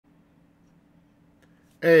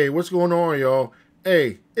Hey, what's going on, y'all?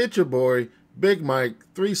 Hey, it's your boy, Big Mike,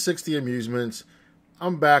 360 Amusements.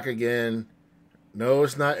 I'm back again. No,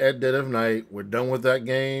 it's not Ed Dead of Night. We're done with that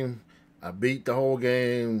game. I beat the whole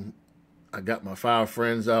game. I got my 5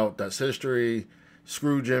 friends out. That's history.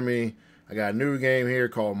 Screw Jimmy. I got a new game here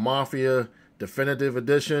called Mafia Definitive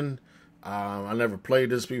Edition. I never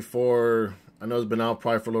played this before. I know it's been out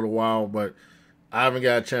probably for a little while, but I haven't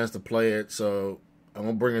got a chance to play it, so I'm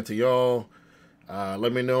going to bring it to y'all.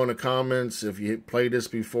 Let me know in the comments if you played this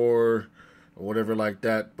before or whatever like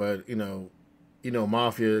that. But, you know,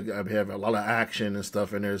 Mafia, I have a lot of action and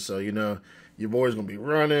stuff in there. So, your boy's going to be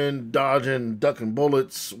running, dodging, ducking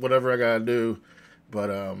bullets, whatever I got to do. But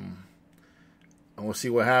I'm going to see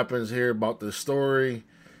what happens here about this story.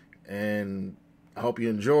 And I hope you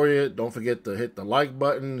enjoy it. Don't forget to hit the like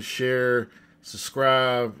button, share,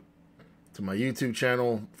 subscribe to my YouTube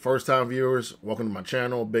channel. First time viewers, welcome to my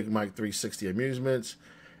channel, Big Mike 360 Amusements,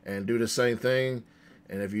 and do the same thing.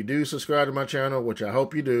 And if you do subscribe to my channel, which I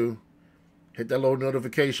hope you do, hit that little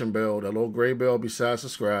notification bell, that little gray bell beside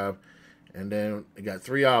subscribe, and then you got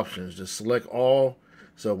 3 options. Just select all,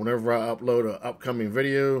 so whenever I upload an upcoming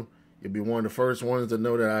video, you'll be one of the first ones to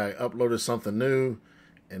know that I uploaded something new,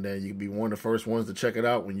 and then you'll be one of the first ones to check it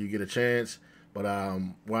out when you get a chance. But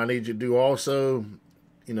what I need you to do also,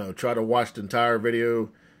 try to watch the entire video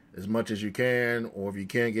as much as you can, or if you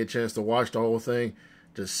can't get a chance to watch the whole thing,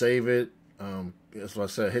 just save it. That's what I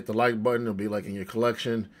said, hit the like button. It'll be like in your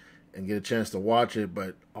collection and get a chance to watch it.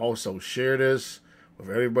 But also share this with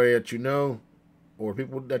everybody that you know or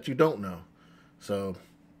people that you don't know. So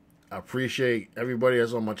I appreciate everybody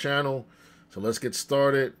that's on my channel. So let's get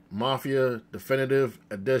started. Mafia Definitive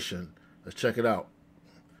Edition. Let's check it out.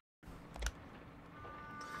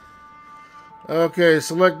 Okay,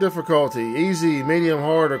 select difficulty. Easy, medium,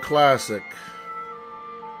 hard, or classic.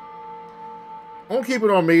 I'm going to keep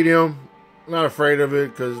it on medium. I'm not afraid of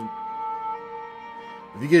it, because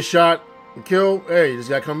if you get shot and killed, hey, you just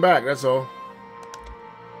got to come back. That's all.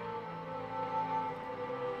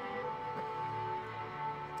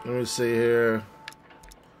 Let me see here.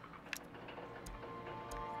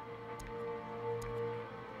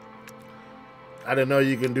 I didn't know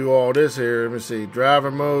you can do all this here. Let me see.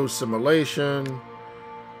 Driver mode, simulation.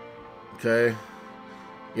 Okay.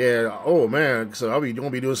 Yeah. Oh, man. So I'll be going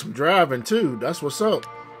to be doing some driving, too. That's what's up.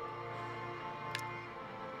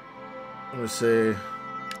 Let me see.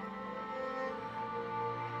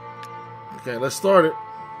 Okay, let's start it.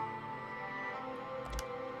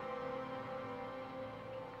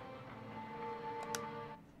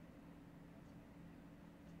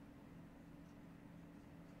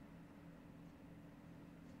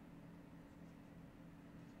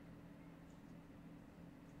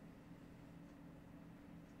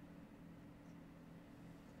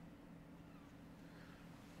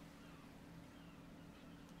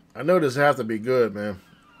 I know this has to be good, man.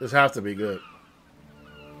 This has to be good.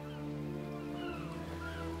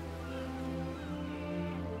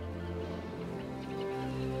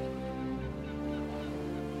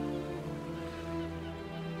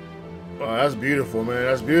 Oh, that's beautiful, man.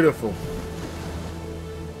 That's beautiful.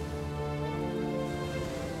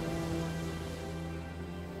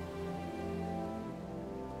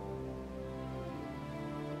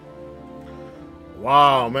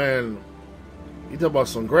 Wow, man. You talk about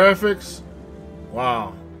some graphics?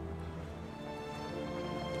 Wow.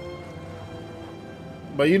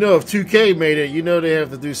 But if 2K made it, they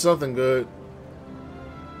have to do something good.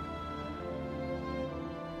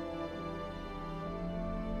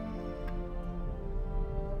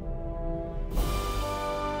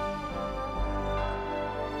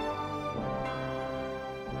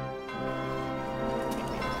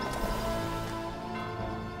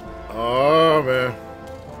 Oh, man.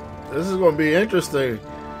 This is going to be interesting.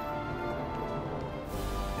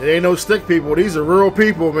 It ain't no stick people. These are real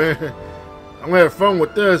people, man. I'm going to have fun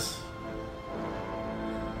with this.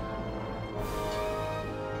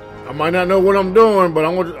 I might not know what I'm doing, but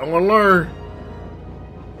I'm going to learn.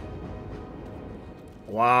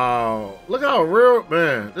 Wow. Look how real,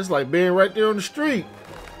 man. This is like being right there on the street.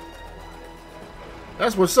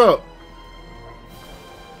 That's what's up.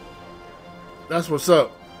 That's what's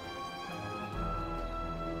up.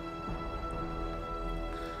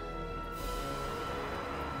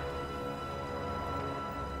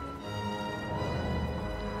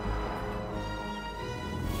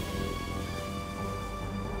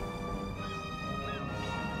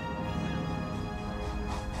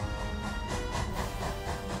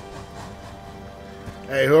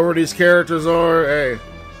 Hey, whoever these characters are, hey,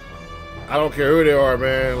 I don't care who they are,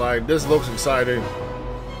 man. Like, this looks exciting.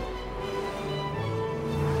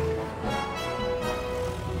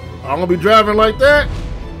 I'm gonna be driving like that?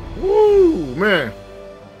 Woo, man.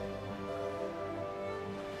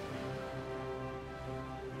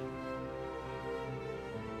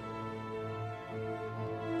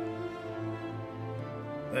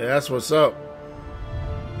 Hey, that's what's up.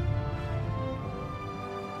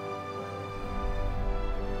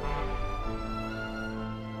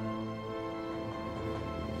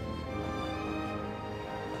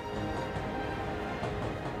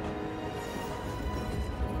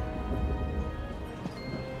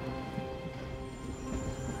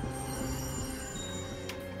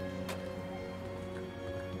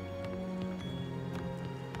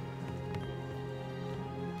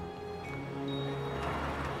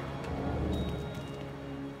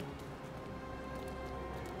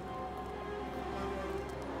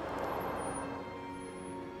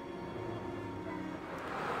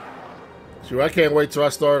 I can't wait till I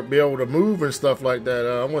start be able to move and stuff like that.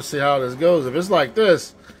 I want to see how this goes. If it's like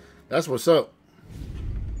this, that's what's up.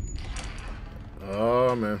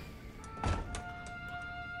 Oh man,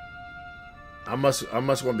 I must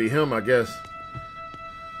want to be him, I guess.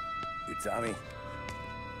 You Tommy?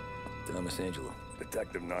 Thomas Angelo.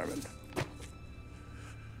 Detective Norman.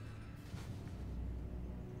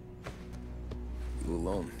 You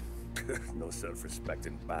alone? No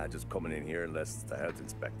self-respecting badges coming in here unless it's the health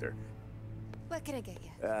inspector. What can I get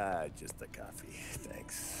you? Just a coffee,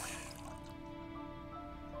 thanks.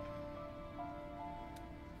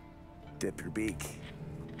 Dip your beak.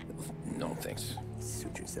 No, thanks.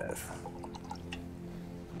 Suit yourself.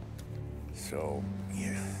 So,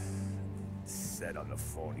 you said on the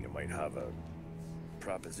phone you might have a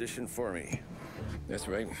proposition for me. That's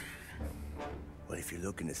right. Well, if you're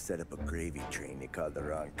looking to set up a gravy train, you called the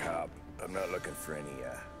wrong cop. I'm not looking for any,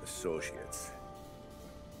 associates.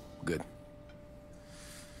 Good.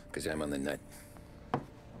 Because I'm on the nut.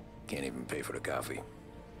 Can't even pay for the coffee.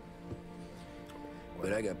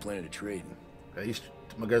 But I got plenty to trade. I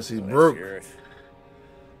guess he's broke.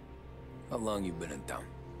 How long you been in town?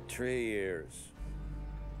 3 years.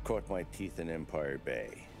 Caught my teeth in Empire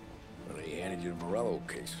Bay. Well, they handed you the Morello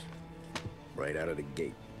case. Right out of the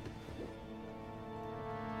gate.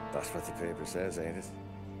 That's what the paper says, ain't it?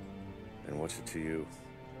 And what's it to you?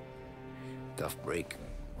 Tough break.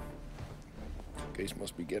 Case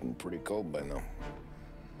must be getting pretty cold by now.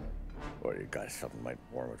 Or you got something might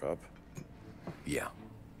warm it up? Yeah,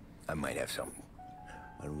 I might have something.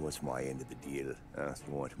 And what's my end of the deal? You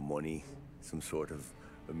want money? Some sort of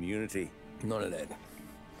immunity? None of that.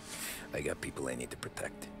 I got people I need to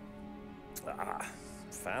protect.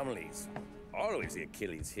 Families. Always the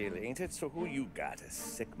Achilles heel, ain't it? So who you got? A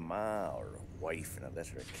sick ma or a wife and a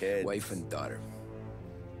litter of kids? Wife and daughter.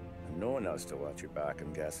 No one else to watch your back,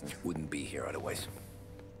 I'm guessing. Wouldn't be here otherwise.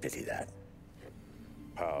 Pity that.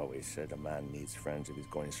 Pa always said a man needs friends if he's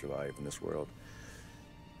going to survive in this world.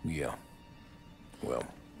 Yeah. Well,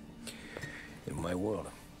 in my world,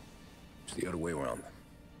 it's the other way around.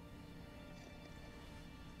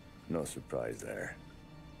 No surprise there.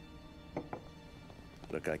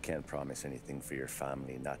 Look, I can't promise anything for your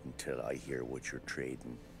family, not until I hear what you're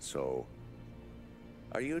trading. So,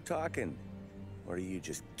 are you talking? Or are you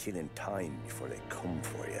just killing time before they come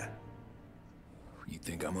for you? You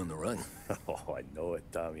think I'm on the run? Oh, I know it,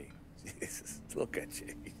 Tommy. Jesus, look at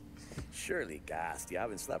you. Surely gassed. You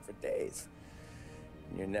haven't slept for days.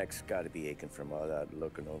 And your neck's got to be aching from all that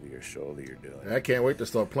looking over your shoulder you're doing. I can't wait to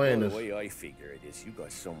start playing this. The way I figure it is you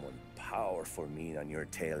got someone powerful mean on your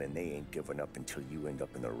tail and they ain't giving up until you end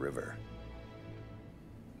up in the river.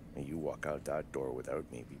 And you walk out that door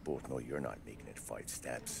without me, we both know you're not making it 5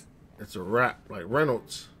 steps. It's a wrap, like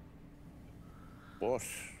Reynolds. But,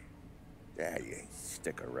 yeah, you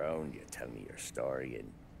stick around, you tell me your story,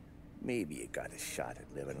 and maybe you got a shot at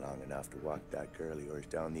living long enough to walk that girl of yours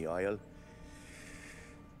down the aisle.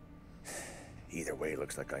 Either way,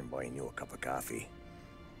 looks like I'm buying you a cup of coffee.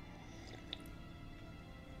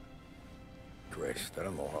 Christ, I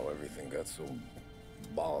don't know how everything got so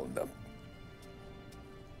balled up.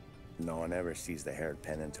 No one ever sees the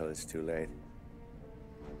hairpin until it's too late.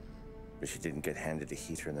 But you didn't get handed a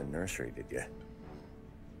heater in the nursery, did you?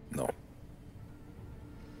 No.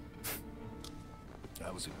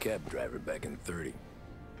 I was a cab driver back in '30.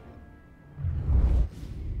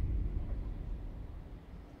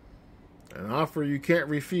 An offer you can't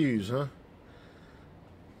refuse, huh?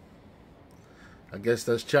 I guess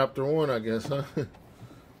that's chapter 1, I guess, huh?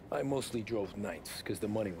 I mostly drove nights, because the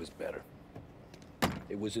money was better.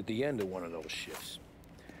 It was at the end of one of those shifts,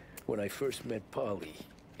 when I first met Polly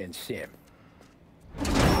and Sam.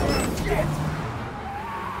 Shit!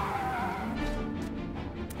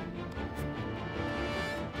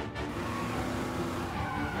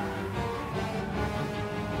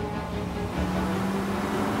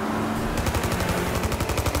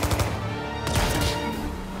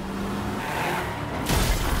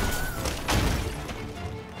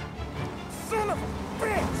 of a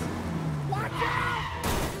bitch! Watch out!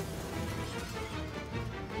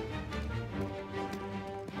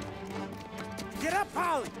 Get up,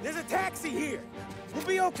 Polly! There's a taxi here! We'll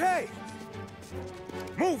be okay!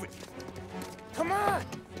 Move it! Come on!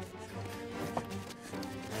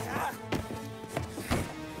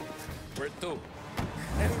 Where to?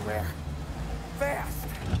 Anywhere. Fast!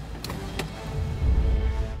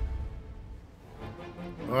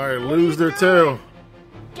 Alright, lose their tail.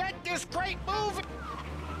 Get this crate moving!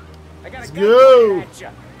 I got Let's a go. gun at you.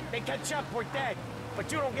 They catch up, we're dead.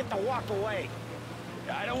 But you don't get to walk away.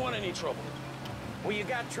 I don't want any trouble. Well, you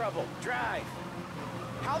got trouble. Drive.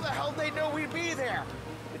 How the hell they know we'd be there?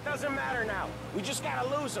 It doesn't matter now. We just gotta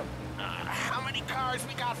lose them. How many cars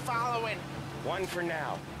we got following? One for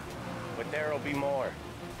now. But there'll be more.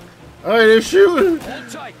 Alright, they're shooting. Hold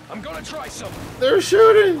tight. I'm gonna try something. They're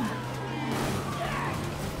shooting.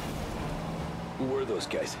 Who were those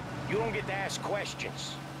guys? You don't get to ask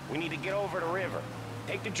questions. We need to get over the river.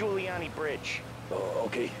 Take the Giuliani Bridge. Oh,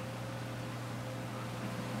 okay.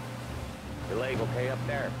 Your leg okay up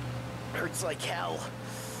there? Hurts like hell.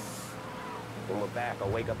 When we're back, I'll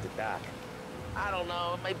wake up the doc. I don't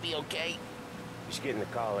know, it might be okay. Just getting the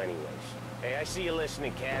call anyways. Hey, I see you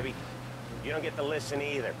listening, cabbie. You don't get to listen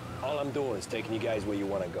either. All I'm doing is taking you guys where you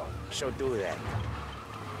want to go. So do that.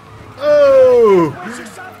 Oh! Was there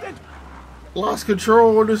something? Lost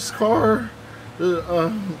control of this car.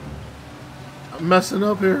 I'm messing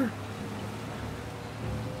up here.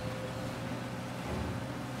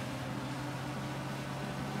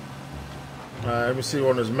 Alright, let me see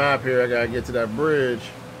on this map here. I gotta get to that bridge.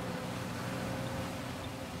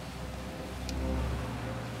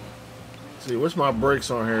 Let's see, what's my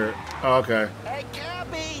brakes on here? Oh, okay. Hey,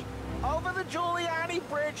 cabbie! Over the Giuliani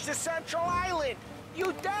Bridge to Central Island.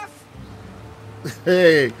 You deaf?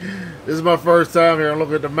 Hey, this is my first time here. I'm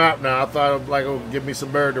looking at the map now. I thought it would give me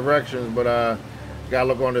some better directions, but gotta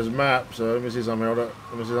look on this map. So let me see something. Hold up.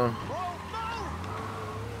 Let me see something.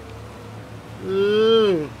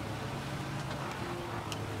 Ooh.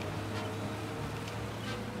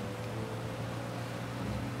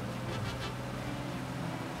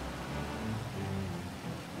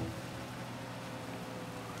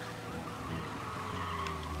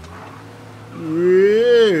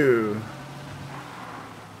 Ew.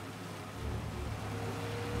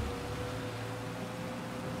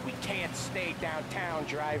 We can't stay downtown,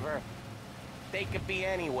 driver. They could be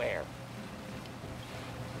anywhere.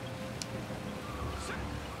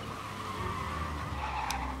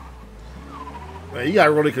 Man, you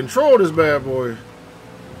gotta really control this bad boy.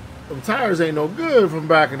 Them tires ain't no good from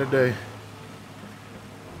back in the day.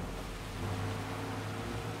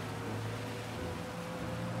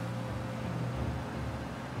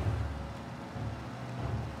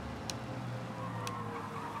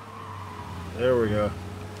 There we go.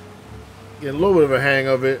 Getting a little bit of a hang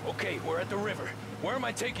of it. Okay, we're at the river. Where am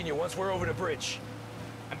I taking you once we're over the bridge?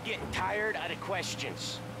 I'm getting tired out of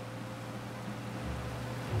questions.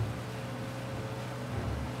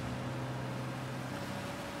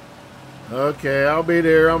 Okay, I'll be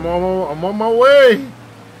there. I'm on my way.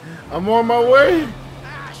 I'm on my way.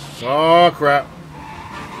 Ah, shit. Oh crap.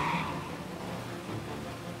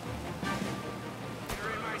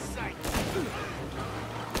 You're in my sight.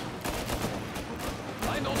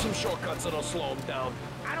 I know some shortcuts that'll slow them down.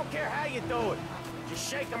 I don't care how you do it. Just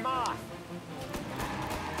shake them off.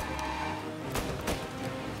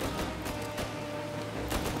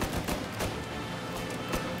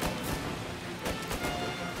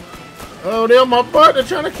 Oh, they're on my butt. They're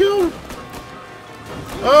trying to kill me.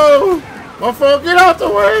 Oh, my phone, get out the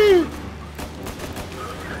way.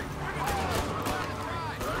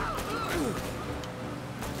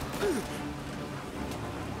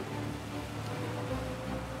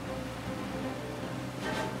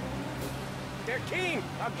 They're keen.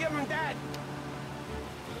 I'll give them that.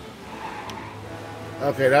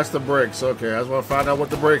 Okay, that's the brakes. Okay, I just want to find out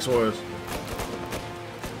what the brakes was.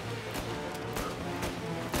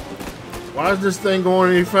 Why is this thing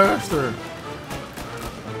going any faster?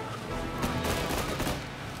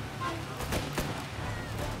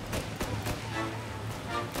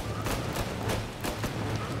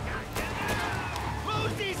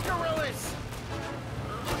 Lose these gorillas.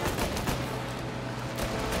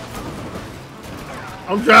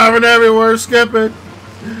 I'm driving everywhere, skipping.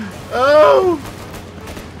 Oh!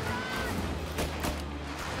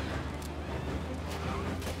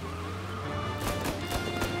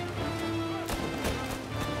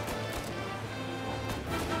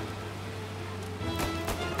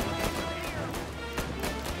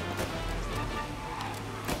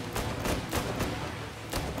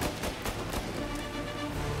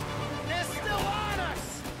 They're still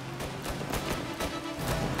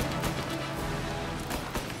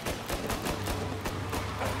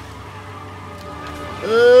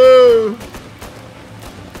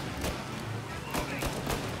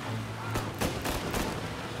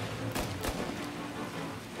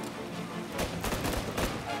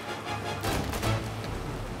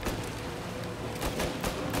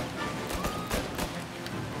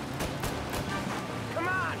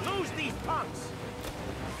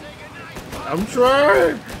I'm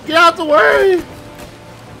trying. Get out the way.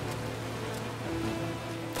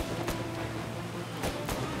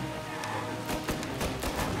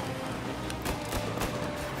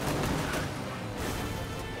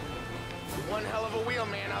 One hell of a wheel,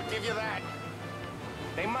 man, I'll give you that.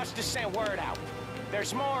 They must have sent word out.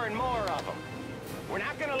 There's more and more of them. We're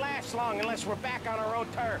not gonna last long unless we're back on our own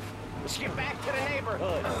turf. Let's get back to the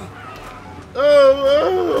neighborhood.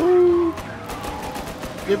 Oh,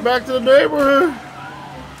 get back to the neighborhood.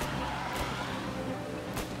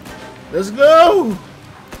 Let's go.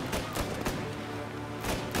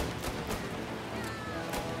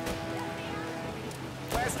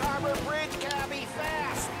 West Harbor Bridge, cabby,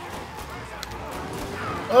 fast.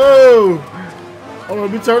 Oh, I'm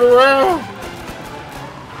gonna be turned around.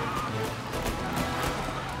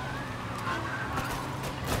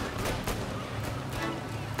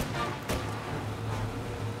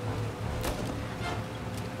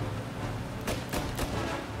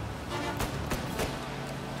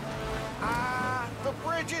 The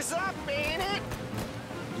bridge is up, ain't it?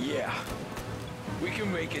 Yeah. We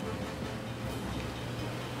can make it.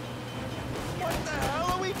 What the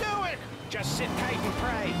hell are we doing? Just sit tight and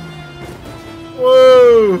pray.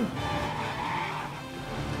 Whoa.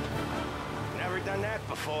 Never done that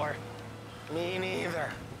before. Me neither.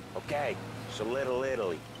 Okay, so Little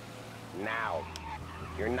Italy. Now.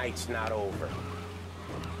 Your night's not over.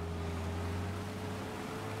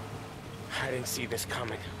 I didn't see this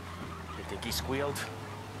coming. You think he squealed?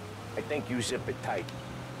 I think you zip it tight.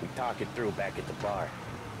 We talk it through back at the bar.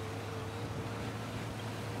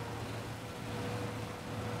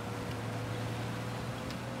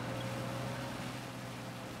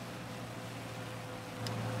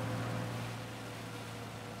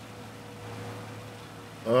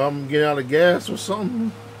 I'm getting out of gas or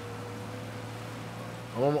something.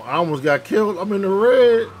 I almost got killed. I'm in the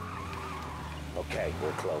red. Okay,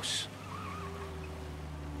 we're close.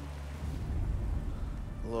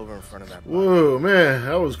 Pull over in front of that bar. Whoa, man,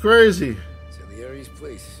 that was crazy. Salieri's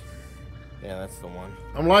place. Yeah, that's the one.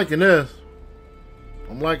 I'm liking this.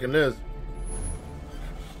 I'm liking this.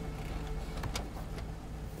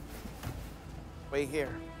 Wait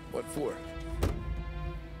here. What for?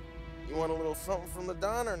 You want a little something from the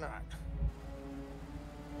Don or not?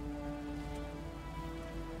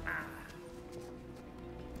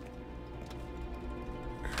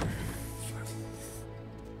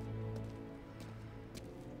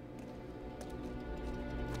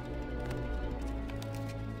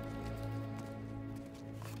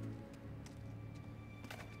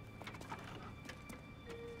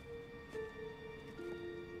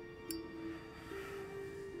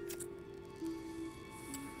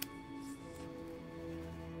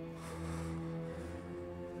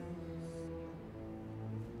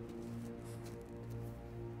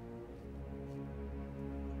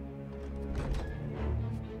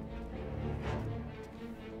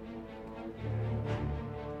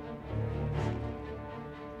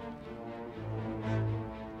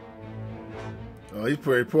 Oh, he's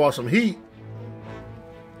pretty pour out some heat.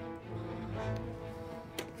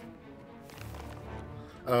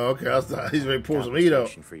 Oh, okay. I thought he's ready to pour some heat out.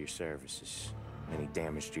 For your services. Any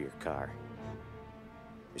damage to your car.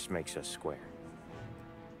 This makes us square.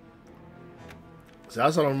 So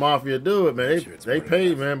that's how the Mafia do it, man. Sure, They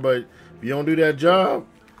pay, man, but if you don't do that job,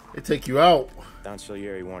 they take you out. Don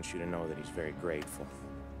Salieri wants you to know that he's very grateful.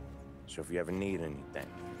 So if you ever need anything,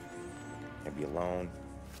 maybe a loan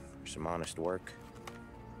or some honest work,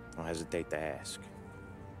 don't hesitate to ask.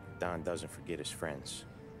 Don doesn't forget his friends.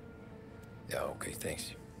 Yeah, okay,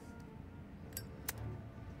 thanks.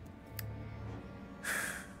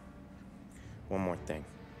 One more thing.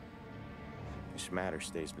 This matter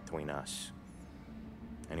stays between us.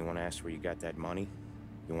 Anyone asks where you got that money,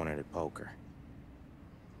 you won it at poker.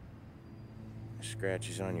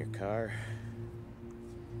 Scratches on your car,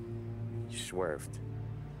 you swerved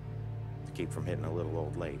to keep from hitting a little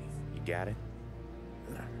old lady. You got it?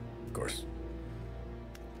 Of course.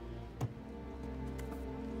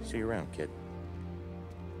 See you around, kid.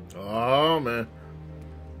 Oh, man.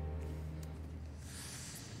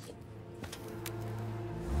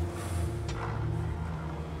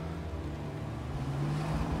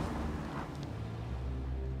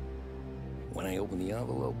 When I opened the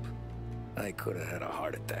envelope, I could have had a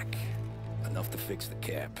heart attack. Enough to fix the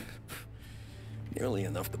cap. Nearly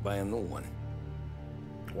enough to buy a new one.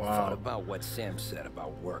 Thought Wow. about what Sam said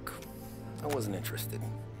about work. I wasn't interested.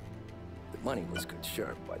 The money was good,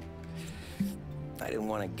 sure, but I didn't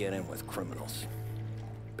want to get in with criminals.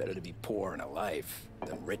 Better to be poor and alive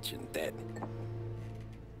than rich and dead.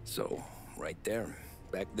 So, right there,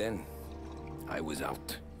 back then, I was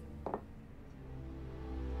out.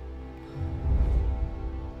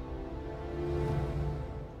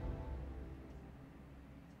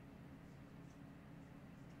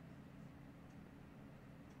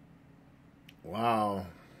 Wow.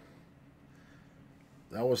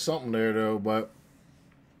 That was something there, though. But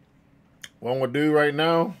what I'm going to do right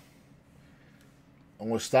now, I'm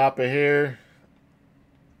going to stop it here.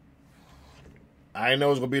 I didn't know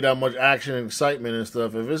it was going to be that much action and excitement and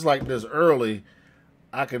stuff. If it's like this early,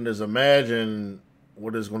 I can just imagine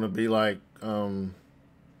what it's going to be like on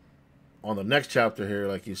the next chapter here,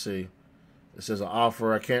 like you see. It says an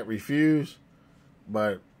offer I can't refuse,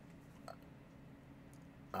 but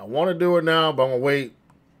I want to do it now, but I'm going to wait.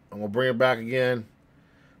 I'm going to bring it back again.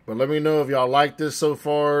 But let me know if y'all like this so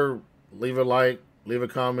far. Leave a like, leave a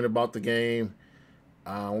comment about the game.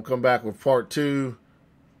 We'll come back with part 2.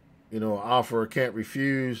 You know, offer I can't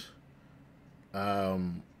refuse. That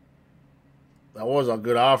was a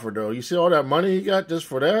good offer, though. You see all that money he got just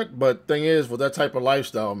for that? But thing is, with that type of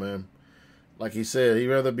lifestyle, man, like he said, he'd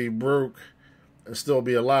rather be broke and still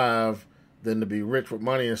be alive than to be rich with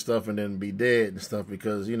money and stuff and then be dead and stuff.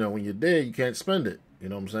 Because, you know, when you're dead, you can't spend it. You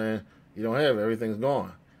know what I'm saying? You don't have it. Everything's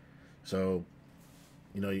gone. So,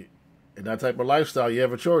 you know, in that type of lifestyle, you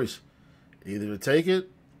have a choice. Either to take it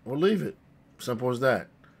or leave it. Simple as that.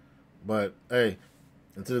 But, hey,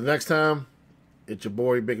 until the next time, it's your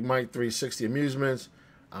boy, Big Mike 360 Amusements.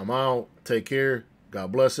 I'm out. Take care.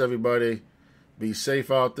 God bless everybody. Be safe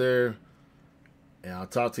out there. And I'll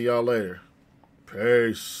talk to y'all later.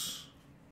 Peace.